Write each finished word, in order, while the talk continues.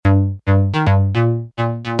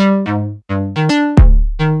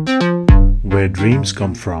Where Dreams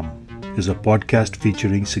Come From is a podcast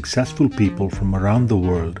featuring successful people from around the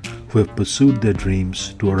world who have pursued their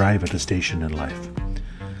dreams to arrive at a station in life.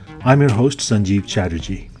 I'm your host, Sanjeev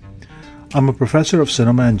Chatterjee. I'm a professor of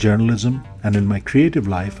cinema and journalism, and in my creative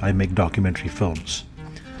life, I make documentary films.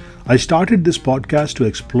 I started this podcast to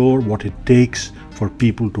explore what it takes for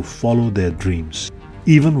people to follow their dreams,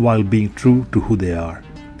 even while being true to who they are,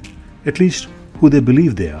 at least who they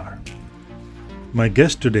believe they are. My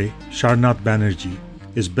guest today, Sharnath Banerjee,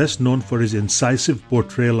 is best known for his incisive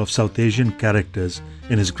portrayal of South Asian characters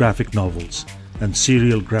in his graphic novels and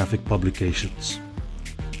serial graphic publications.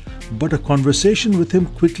 But a conversation with him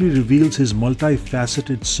quickly reveals his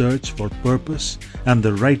multifaceted search for purpose and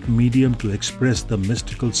the right medium to express the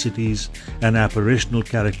mystical cities and apparitional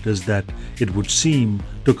characters that, it would seem,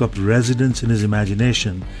 took up residence in his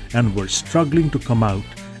imagination and were struggling to come out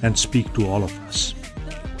and speak to all of us.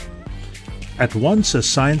 At once a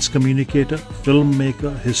science communicator,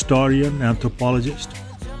 filmmaker, historian, anthropologist,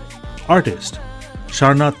 artist,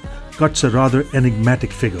 Sharnath cuts a rather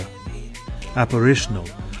enigmatic figure, apparitional,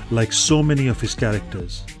 like so many of his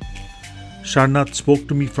characters. Sharnath spoke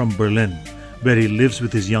to me from Berlin, where he lives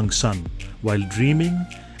with his young son, while dreaming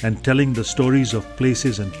and telling the stories of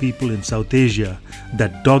places and people in South Asia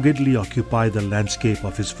that doggedly occupy the landscape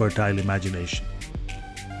of his fertile imagination.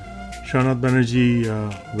 Sharnath Banerjee,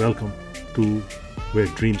 welcome to Where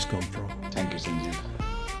Dreams Come From. Thank you, Sanjeev.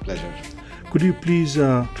 Pleasure. Could you please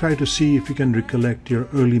try to see if you can recollect your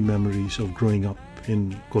early memories of growing up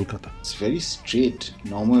in Kolkata? It's very straight,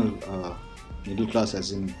 normal, middle class,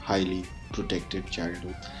 as in highly protected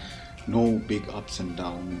childhood. No big ups and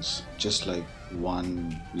downs, just like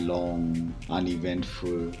one long,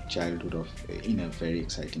 uneventful childhood in a very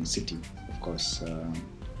exciting city. Of course,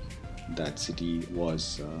 that city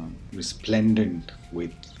was resplendent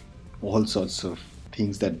with all sorts of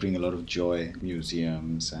things that bring a lot of joy,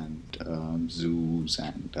 museums and zoos,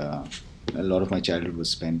 and a lot of my childhood was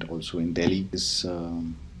spent also in Delhi, this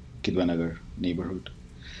Kidwanagar neighborhood.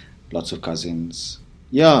 Lots of cousins.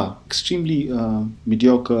 Yeah, extremely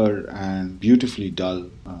mediocre and beautifully dull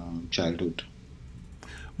childhood.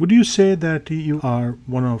 Would you say that you are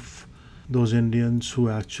one of those Indians who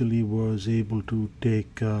actually was able to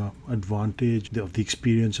take advantage of the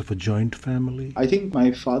experience of a joint family? I think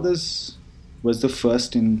my father's was the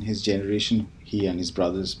first in his generation. He and his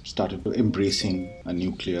brothers started embracing a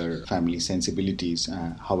nuclear family sensibilities.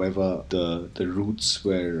 However, the roots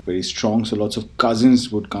were very strong, so lots of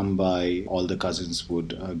cousins would come by. All the cousins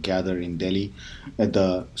would gather in Delhi at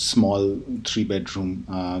the small 3-bedroom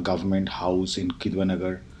government house in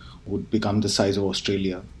Kidwanagar. Would become the size of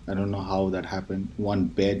Australia. I don't know how that happened. One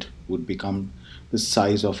bed would become the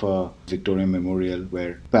size of a Victorian memorial,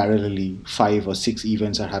 where parallelly 5 or 6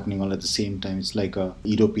 events are happening all at the same time. It's like a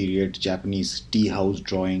Edo period Japanese tea house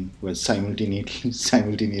drawing, where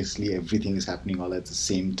simultaneously everything is happening all at the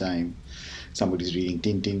same time. Somebody's reading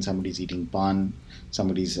Tintin, somebody's eating pan,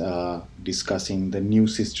 somebody's discussing the new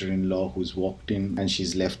sister-in-law who's walked in and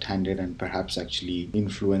she's left-handed and perhaps actually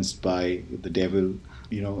influenced by the devil.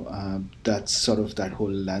 That's sort of that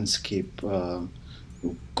whole landscape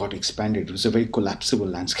got expanded. It was a very collapsible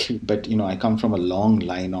landscape. But, I come from a long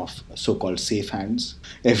line of so-called safe hands.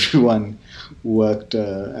 Everyone worked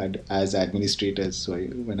as administrators. So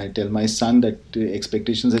when I tell my son that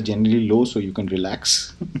expectations are generally low, so you can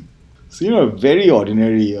relax. So, a very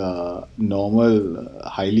ordinary, normal,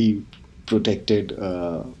 highly protected,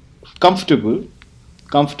 comfortable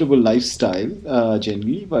lifestyle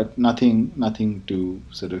generally, but nothing to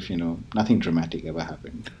sort of, nothing dramatic ever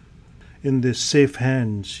happened. In this safe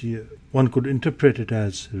hands, one could interpret it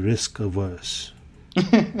as risk averse.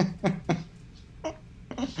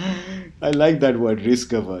 I like that word,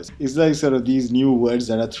 risk averse. It's like sort of these new words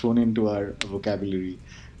that are thrown into our vocabulary,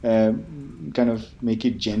 kind of make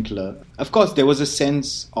it gentler. Of course, there was a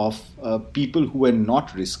sense of people who were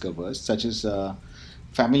not risk averse, such as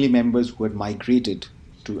family members who had migrated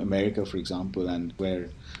to America, for example, and where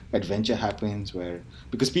adventure happens,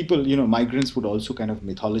 because people, migrants would also kind of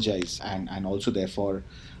mythologize and also therefore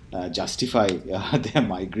justify their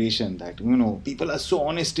migration, that, people are so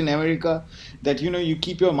honest in America that, you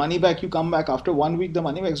keep your money back, you come back after 1 week, the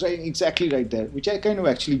money back is right, exactly right there, which I kind of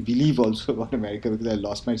actually believe also about America, because I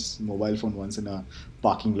lost my mobile phone once in a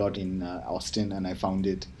parking lot in Austin and I found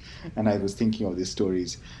it and I was thinking of these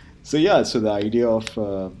stories. So the idea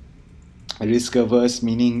of risk averse,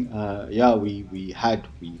 meaning we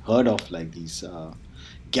heard of like these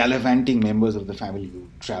gallivanting members of the family who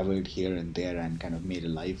traveled here and there and kind of made a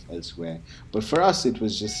life elsewhere. But for us, it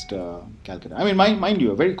was just Calcutta. I mean, mind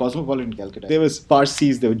you, a very cosmopolitan Calcutta. There was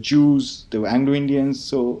Parsis, there were Jews, there were Anglo-Indians.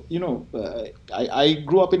 So, I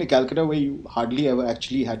grew up in a Calcutta where you hardly ever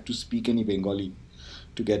actually had to speak any Bengali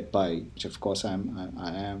to get by, which of course I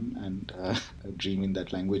am, and dream in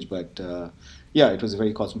that language. But it was a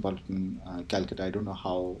very cosmopolitan Calcutta. I don't know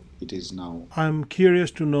how it is now. I'm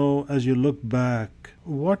curious to know, as you look back,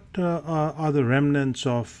 what are the remnants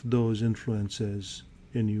of those influences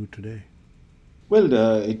in you today? Well,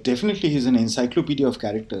 it definitely is an encyclopedia of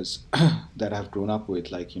characters that I've grown up with,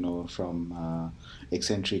 from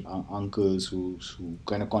eccentric uncles who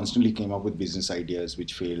kind of constantly came up with business ideas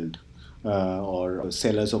which failed, or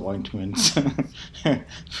sellers of ointments, the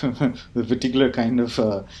particular kind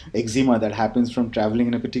of eczema that happens from traveling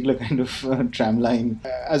in a particular kind of tram line.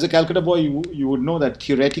 As a Calcutta boy, you would know that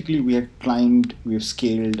theoretically we've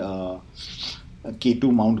scaled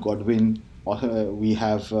K2 Mount Godwin. We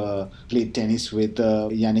have played tennis with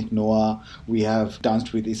Yannick Noah. We have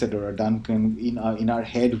danced with Isadora Duncan. In our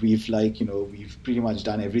head, we've pretty much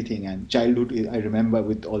done everything. And childhood, I remember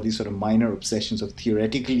with all these sort of minor obsessions of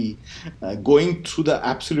theoretically going through the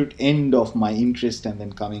absolute end of my interest and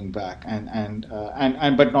then coming back, and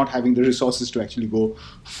but not having the resources to actually go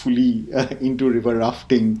fully into river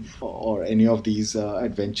rafting or any of these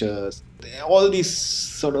adventures. All these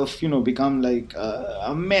sort of become like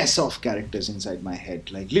a mess of characters inside my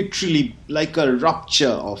head, like literally like a rupture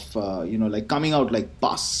of like coming out like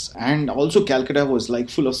pus. And also Calcutta was like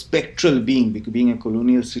full of spectral being a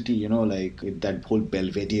colonial city, like that whole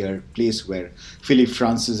Belvedere place where Philip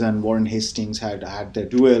Francis and Warren Hastings had their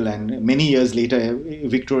duel, and many years later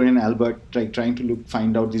Victorian Albert trying to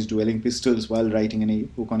find out these dueling pistols while writing a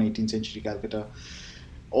book on 18th century Calcutta.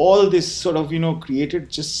 All this sort of, created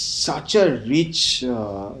just such a rich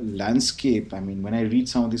landscape. I mean, when I read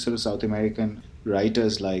some of these sort of South American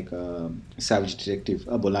writers like Savage Detective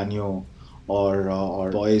Bolaño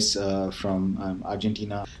or Boys from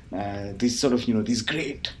Argentina, these sort of, these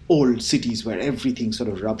great old cities where everything sort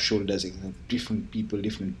of rubs shoulders, different people,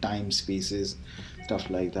 different time, spaces, stuff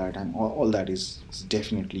like that. And all that is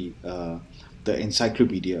definitely the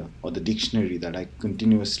encyclopedia or the dictionary that I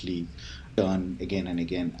continuously turn again and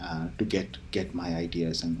again to get my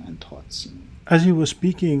ideas and thoughts. As you were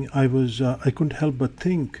speaking, I couldn't help but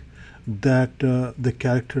think that the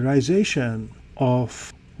characterization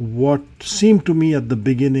of what seemed to me at the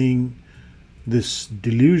beginning this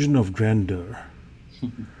delusion of grandeur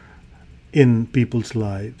in people's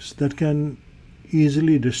lives that can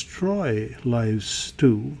easily destroy lives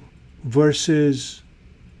too, versus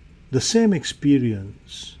the same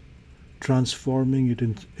experience transforming it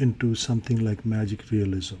into something like magic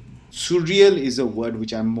realism. Surreal is a word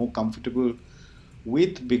which I'm more comfortable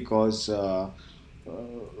with, because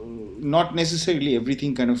not necessarily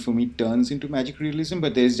everything kind of for me turns into magic realism,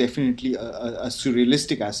 but there's definitely a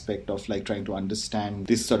surrealistic aspect of like trying to understand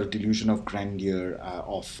this sort of delusion of grandeur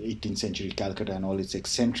of 18th century Calcutta and all its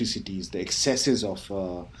eccentricities, the excesses of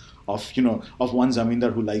one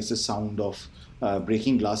zamindar who likes the sound of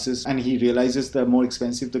breaking glasses, and he realizes the more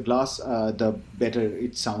expensive the glass, the better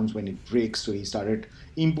it sounds when it breaks. So he started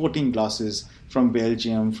importing glasses from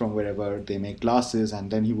Belgium, from wherever they make glasses, and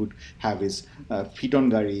then he would have his piton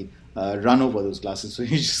gari run over those glasses, so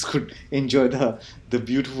you just could enjoy the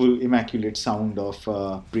beautiful, immaculate sound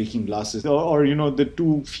of breaking glasses. Or the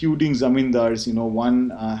two feuding zamindars, one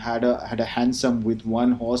had a hansom with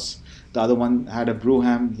one horse, the other one had a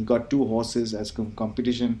brougham. He got two horses as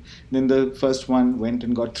competition. Then the first one went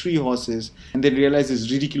and got three horses, and then realized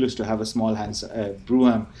it's ridiculous to have a small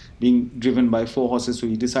brougham being driven by four horses. So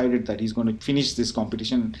he decided that he's going to finish this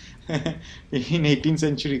competition. In 18th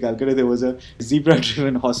century Calcutta, there was a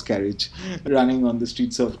zebra-driven horse carriage running on the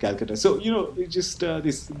streets of Calcutta. So, it's just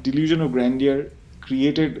this delusion of grandeur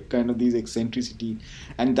created kind of these eccentricity,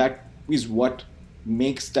 and that is what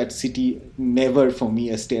makes that city never for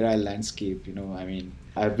me a sterile landscape. I mean,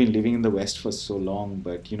 I've been living in the West for so long,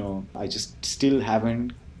 but I just still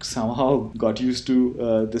haven't somehow got used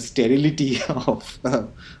to the sterility of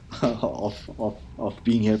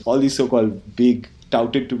being here. All these so-called big,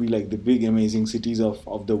 touted to be like the big amazing cities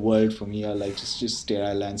of the world, for me are like just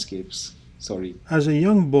sterile landscapes. Sorry. As a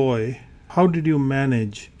young boy, how did you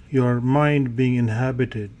manage your mind being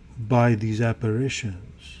inhabited by these apparitions?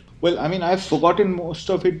 Well, I mean, I've forgotten most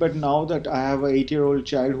of it, but now that I have an 8-year-old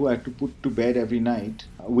child who I have to put to bed every night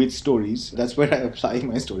with stories, that's where I apply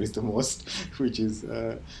my stories the most, which is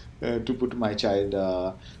to put my child,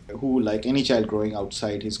 who, like any child growing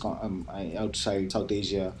outside outside South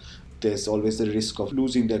Asia, there's always the risk of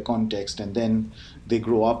losing their context, and then they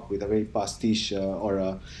grow up with a very pastiche or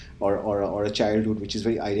a childhood which is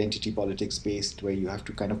very identity politics based, where you have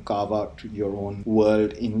to kind of carve out your own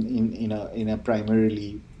world in a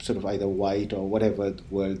primarily sort of either white or whatever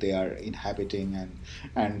world they are inhabiting,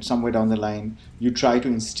 and somewhere down the line you try to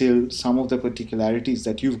instill some of the particularities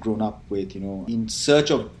that you've grown up with, in search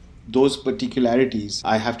of those particularities.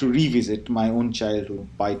 I have to revisit my own childhood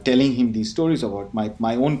by telling him these stories about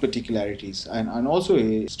my own particularities, and also,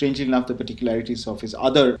 strangely enough, the particularities of his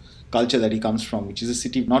other culture that he comes from, which is a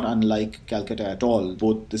city not unlike Calcutta at all.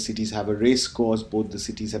 Both the cities have a race course, both the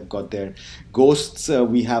cities have got their ghosts.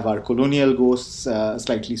 We have our colonial ghosts,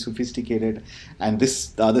 slightly sophisticated, and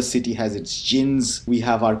the other city has its jinns. We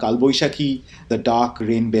have our Kalboishaki, the dark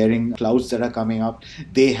rain-bearing clouds that are coming up.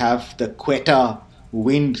 They have the Quetta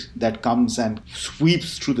wind that comes and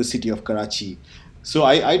sweeps through the city of Karachi. So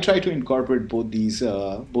I try to incorporate both these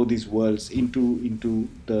worlds into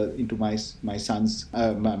my son's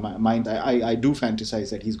mind. I do fantasize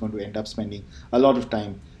that he's going to end up spending a lot of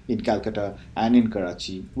time in Calcutta and in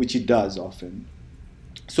Karachi, which he does often.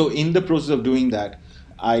 So in the process of doing that,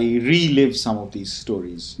 I relive some of these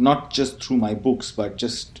stories, not just through my books, but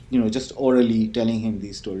just orally telling him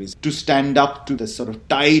these stories, to stand up to the sort of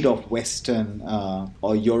tide of Western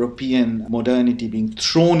or European modernity being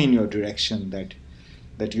thrown in your direction,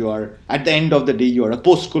 that you are, at the end of the day, you are a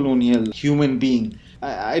post-colonial human being.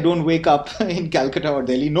 I don't wake up in Calcutta or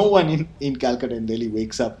Delhi. No one in Calcutta and Delhi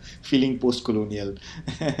wakes up feeling post-colonial.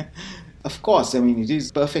 Of course, I mean, it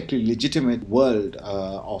is a perfectly legitimate world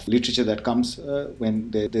of literature that comes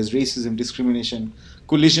when there's racism, discrimination,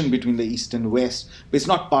 collision between the East and West. But it's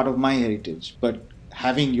not part of my heritage. But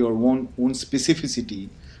having your own specificity,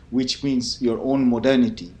 which means your own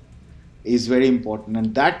modernity, is very important.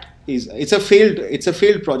 And it's a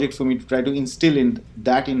failed project for me to try to instill in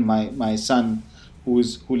my son, who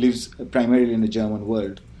lives primarily in the German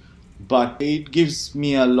world. But it gives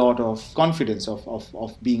me a lot of confidence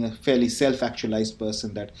of being a fairly self-actualized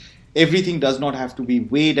person, that everything does not have to be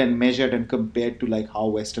weighed and measured and compared to like how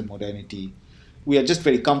Western modernity. We are just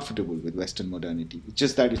very comfortable with Western modernity. It's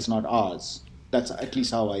just that it's not ours. That's at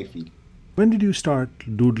least how I feel. When did you start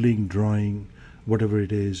doodling, drawing, whatever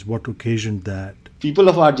it is? What occasioned that? People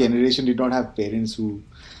of our generation did not have parents who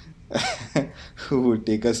would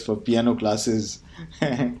take us for piano classes.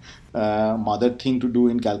 Mother thing to do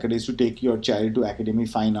in Calcutta is to take your child to Academy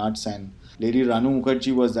Fine Arts, and Lady Ranu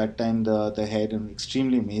Mukherjee was that time the head, an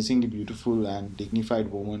extremely amazingly beautiful and dignified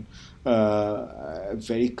woman,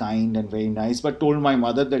 very kind and very nice, but told my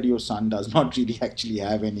mother that your son does not really actually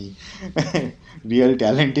have any real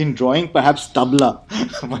talent in drawing. Perhaps tabla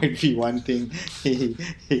might be one thing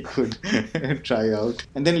he could try out.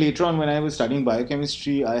 And then later on, when I was studying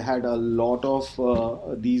biochemistry, I had a lot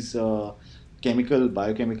of these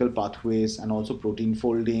biochemical pathways, and also protein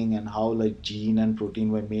folding, and how like gene and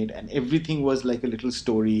protein were made, and everything was like a little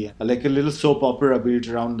story, like a little soap opera built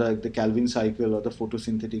around the Calvin cycle or the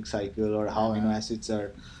photosynthetic cycle, or how amino acids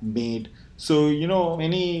are made. So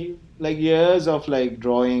many like years of like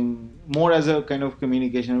drawing more as a kind of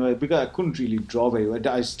communication, because I couldn't really draw very well.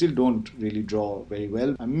 I still don't really draw very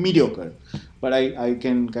well. I'm mediocre, but I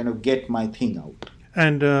can kind of get my thing out.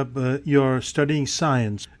 And you're studying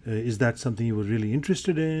science. Is that something you were really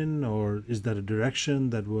interested in, or is that a direction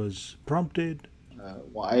that was prompted?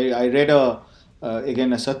 I read a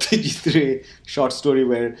Satyajit Ray short story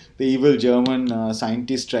where the evil German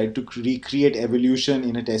scientist tried to recreate evolution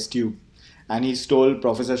in a test tube, and he stole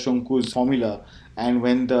Professor Shonku's formula. And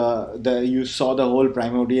when you saw the whole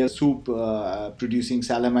primordial soup producing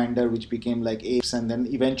salamander, which became like apes, and then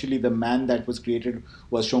eventually the man that was created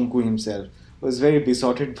was Shonku himself. I was very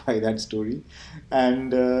besotted by that story,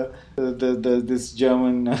 and this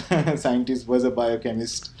German scientist was a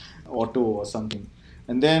biochemist, Otto or something.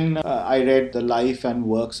 And then I read the life and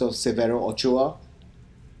works of Severo Ochoa,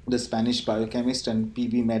 the Spanish biochemist, and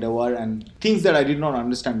P.B. Medawar, and things that I did not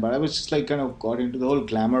understand, but I was just like kind of got into the whole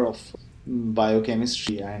glamour of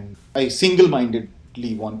biochemistry, and I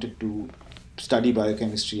single-mindedly wanted to study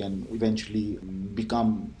biochemistry and eventually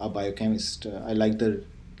become a biochemist. I like the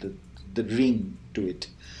ring to it.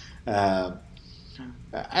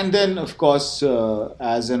 And then, of course,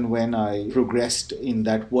 as and when I progressed in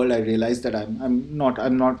that world, I realized that I'm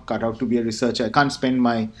not cut out to be a researcher. I can't spend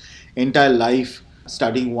my entire life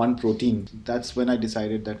studying one protein. That's when I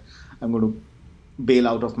decided that I'm going to bail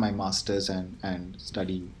out of my master's and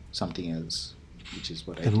study something else. which is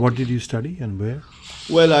what I And did. what did you study and where?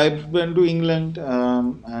 Well, I went to England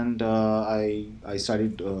and I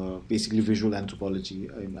studied basically visual anthropology.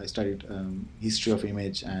 I studied history of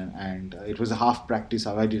image, and it was a half practice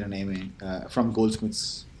how I did an MA from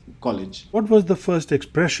Goldsmiths College. What was the first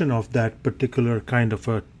expression of that particular kind of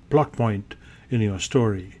a plot point in your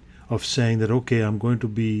story of saying that, okay, I'm going to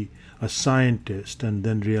be a scientist, and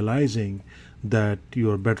then realizing that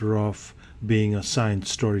you're better off being a science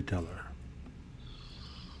storyteller?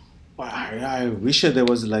 I wish there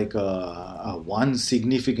was like a one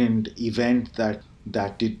significant event that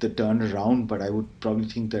did the turnaround, but I would probably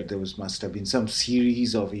think that must have been some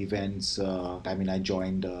series of events. I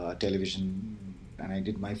joined television and I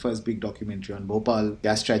did my first big documentary on Bhopal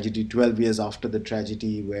gas tragedy 12 years after the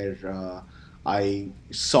tragedy, where I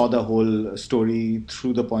saw the whole story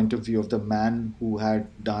through the point of view of the man who had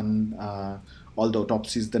done all the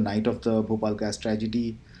autopsies the night of the Bhopal gas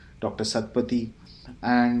tragedy, Dr. Satpathy,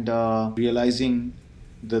 and realizing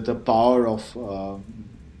the power of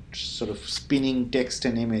sort of spinning text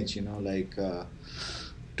and image,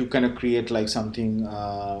 to kind of create like something.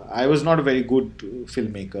 I was not a very good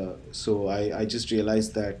filmmaker, so I just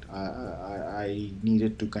realized that I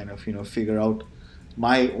needed to kind of figure out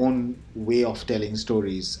my own way of telling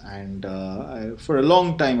stories, and for a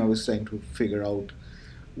long time I was trying to figure out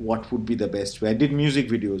what would be the best way. I did music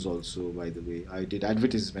videos also, by the way. I did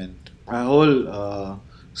advertisement, a whole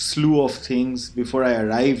slew of things before I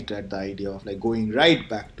arrived at the idea of like going right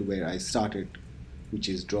back to where I started, which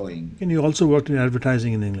is drawing. And you also worked in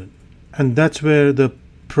advertising in England. And that's where the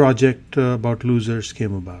project about Losers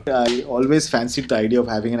came about. I always fancied the idea of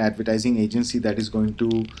having an advertising agency that is going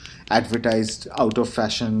to advertise out of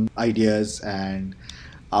fashion ideas and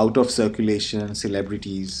out of circulation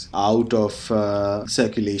celebrities, out of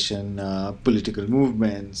circulation political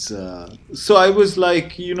movements. So I was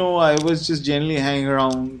like, I was just generally hanging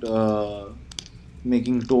around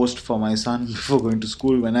making toast for my son before going to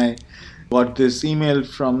school when I got this email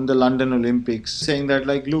from the London Olympics saying that,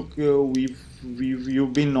 like, look,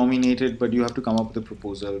 you've been nominated, but you have to come up with a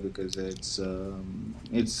proposal because it's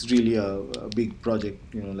really a big project,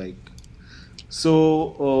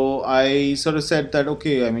 So I sort of said that,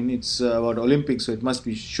 okay, I mean, it's about Olympics, so it must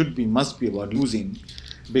be about losing,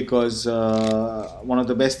 because one of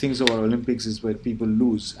the best things about Olympics is where people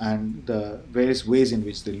lose and the various ways in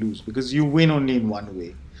which they lose, because you win only in one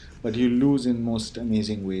way, but you lose in most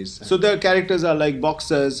amazing ways. So their characters are like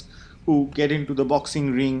boxers who get into the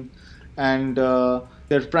boxing ring, and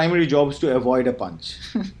their primary job is to avoid a punch,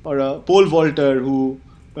 or a pole vaulter who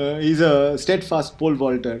he's a steadfast pole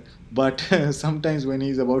vaulter, but sometimes when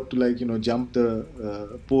he's about to jump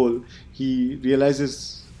the pole, he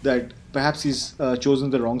realizes that perhaps he's chosen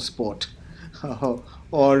the wrong sport.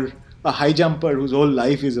 Or a high jumper whose whole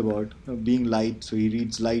life is about being light, so he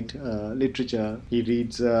reads light literature, he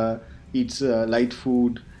eats light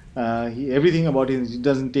food, everything about him, he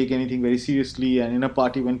doesn't take anything very seriously. And in a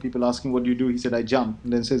party, when people ask him, what do you do, he said, I jump.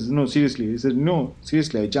 And then says, no, seriously. He said, no,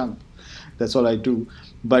 seriously, I jump. That's all I do.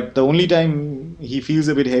 But the only time he feels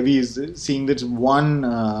a bit heavy is seeing that one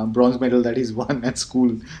bronze medal that he's won at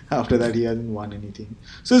school. After that, he hasn't won anything.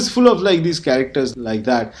 So it's full of like these characters like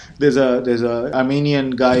that. There's a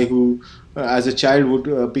Armenian guy who, as a child,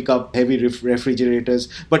 would pick up heavy refrigerators,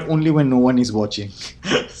 but only when no one is watching.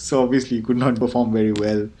 So obviously, he could not perform very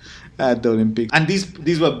well at the Olympics. And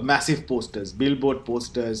these were massive posters, billboard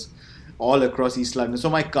posters, all across East London.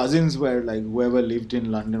 So my cousins were like, whoever lived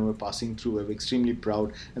in London were passing through, were extremely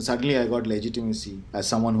proud. And suddenly I got legitimacy as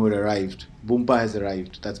someone who had arrived. Boompa has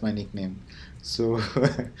arrived. That's my nickname. So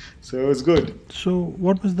so it was good. So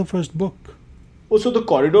what was the first book? So the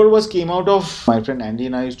corridor came out of my friend Andy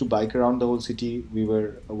and I used to bike around the whole city. We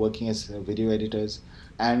were working as video editors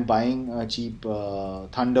and buying a cheap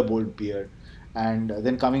Thunderbolt beer. And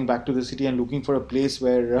then coming back to the city and looking for a place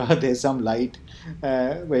where there's some light,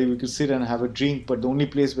 where we could sit and have a drink. But the only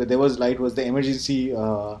place where there was light was the emergency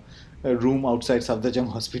room outside Safdarjung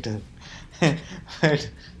Hospital.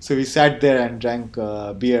 So we sat there and drank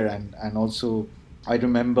beer. And also, I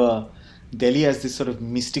remember Delhi as this sort of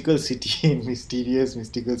mystical city, mysterious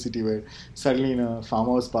mystical city, where suddenly in a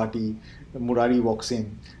farmhouse party, Murari walks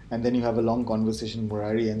in. And then you have a long conversation with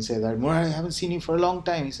Murari and say that, Murari, I haven't seen you for a long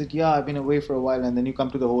time. He said, yeah, I've been away for a while. And then you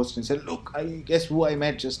come to the host and said, look, I guess who I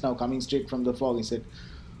met just now coming straight from the fog. He said,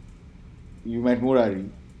 you met Murari?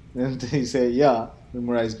 And he said, yeah,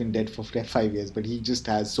 Murari's been dead for 5 years, but he just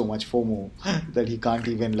has so much FOMO that he can't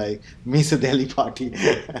even miss a Delhi party.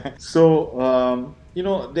 So,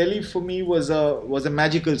 Delhi for me was a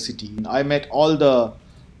magical city. I met all the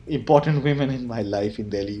important women in my life in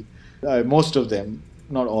Delhi, most of them.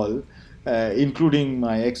 Not all. including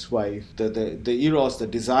my ex-wife. The eros, the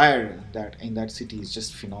desire that in that city is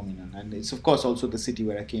just phenomenal, and it's of course also the city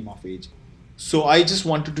where I came of age. So I just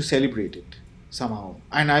wanted to celebrate it somehow,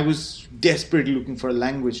 and I was desperately looking for a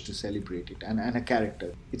language to celebrate it, and a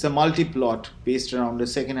character. It's a multi-plot based around a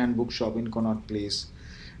second-hand bookshop in Connaught Place,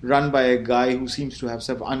 run by a guy who seems to have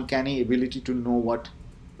some uncanny ability to know what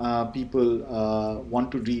people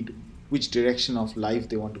want to read, which direction of life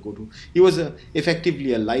they want to go to. He was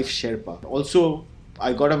effectively a life Sherpa. Also,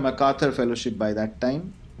 I got a MacArthur Fellowship by that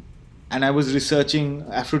time, and I was researching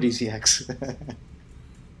aphrodisiacs.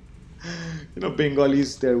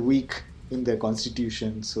 Bengalis, they're weak in their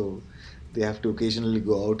constitution, so they have to occasionally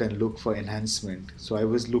go out and look for enhancement. So I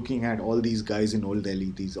was looking at all these guys in Old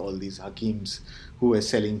Delhi, all these Hakims who were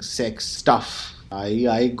selling sex stuff.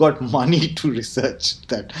 I got money to research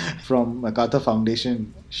that from MacArthur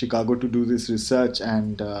Foundation, Chicago, to do this research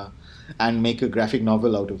and make a graphic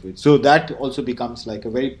novel out of it. So that also becomes like a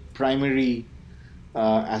very primary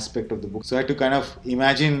aspect of the book. So I had to kind of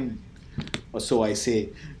imagine, or so I say,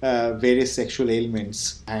 various sexual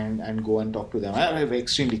ailments and go and talk to them. I have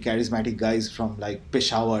extremely charismatic guys from like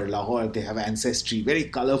Peshawar, Lahore. They have ancestry, very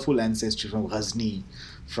colorful ancestry from Ghazni,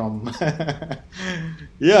 from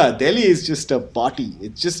Delhi is just a party.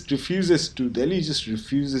 Delhi just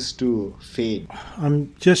refuses to fade.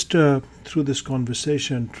 I'm just through this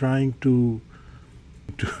conversation trying to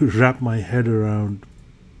wrap my head around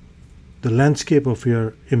the landscape of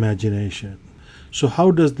your imagination. So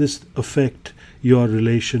how does this affect your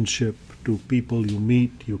relationship to people you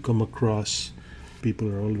meet, you come across? People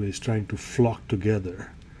are always trying to flock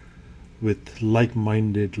together with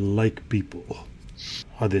like-minded, like people.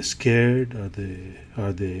 Are they scared?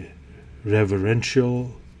 Are they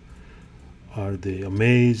reverential? Are they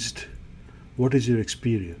amazed? What is your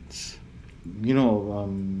experience?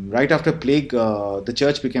 Right after plague, the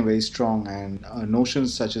church became very strong, and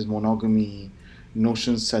notions such as monogamy,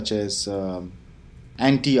 notions such as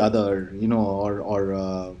anti-other,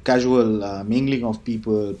 or casual mingling of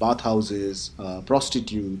people, bathhouses,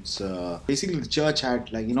 prostitutes. Basically, the church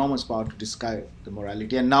had like enormous power to describe the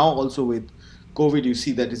morality, and now also with COVID, you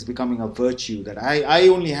see that it's becoming a virtue, that I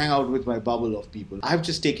only hang out with my bubble of people. I've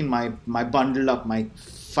just taken my bundled up my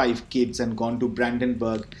 5 kids and gone to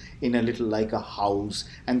Brandenburg in a little like a house,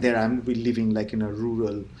 and there I'm living like in a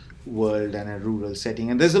rural world and a rural setting.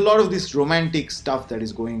 And there's a lot of this romantic stuff that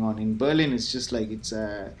is going on in Berlin. It's just like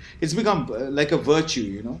it's become like a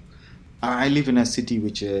virtue. I live in a city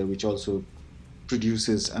which also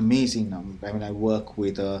produces amazing. I work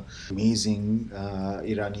with an amazing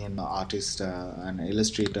Iranian artist and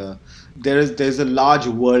illustrator. There's a large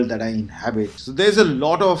world that I inhabit. So there's a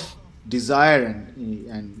lot of desire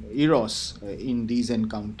and eros in these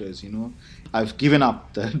encounters. I've given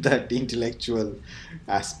up that intellectual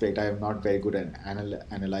aspect. I am not very good at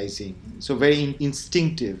analyzing. So very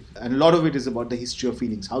instinctive, and a lot of it is about the history of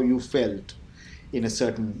feelings, how you felt in a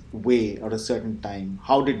certain way or a certain time.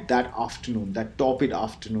 How did that afternoon, that torpid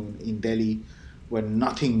afternoon in Delhi, when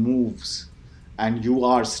nothing moves and you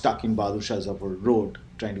are stuck in Bahadur Shah Zafar Road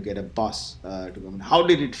trying to get a bus to come, how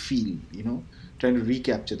did it feel? Trying to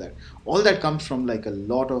recapture that. All that comes from like a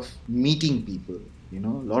lot of meeting people, a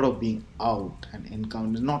lot of being out and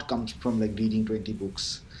encounter. Not comes from like reading 20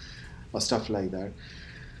 books or stuff like that.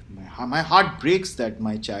 My heart breaks that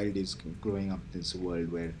my child is growing up in this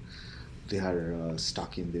world where they are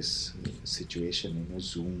stuck in this situation,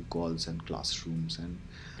 Zoom calls and classrooms. And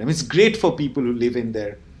it's great for people who live in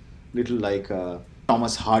their little like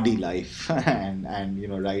Thomas Hardy life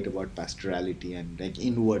and write about pastorality and like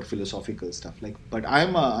inward philosophical stuff. But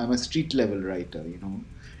I'm a street level writer.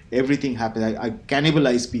 Everything happens. I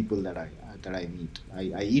cannibalize people that I meet.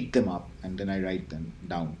 I eat them up and then I write them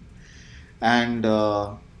down. And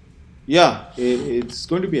it's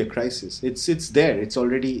going to be a crisis. It's there. It's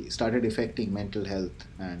already started affecting mental health,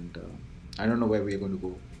 and I don't know where we are going to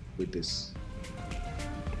go with this.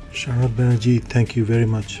 Sharnath Banerjee, thank you very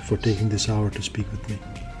much for taking this hour to speak with me.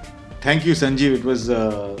 Thank you, Sanjeev. It was,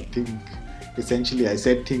 essentially I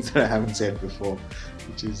said things that I haven't said before,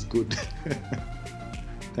 which is good.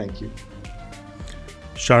 Thank you.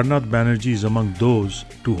 Sharnath Banerjee is among those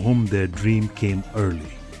to whom their dream came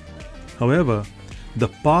early. However, the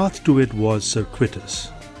path to it was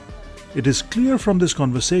circuitous. It is clear from this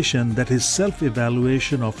conversation that his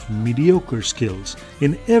self-evaluation of mediocre skills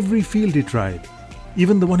in every field he tried,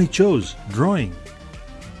 even the one he chose, drawing,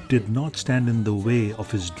 did not stand in the way of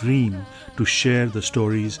his dream to share the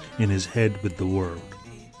stories in his head with the world.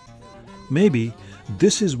 Maybe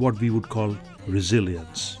this is what we would call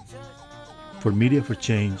resilience. For Media for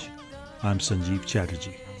Change, I'm Sanjeev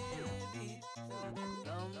Chatterjee.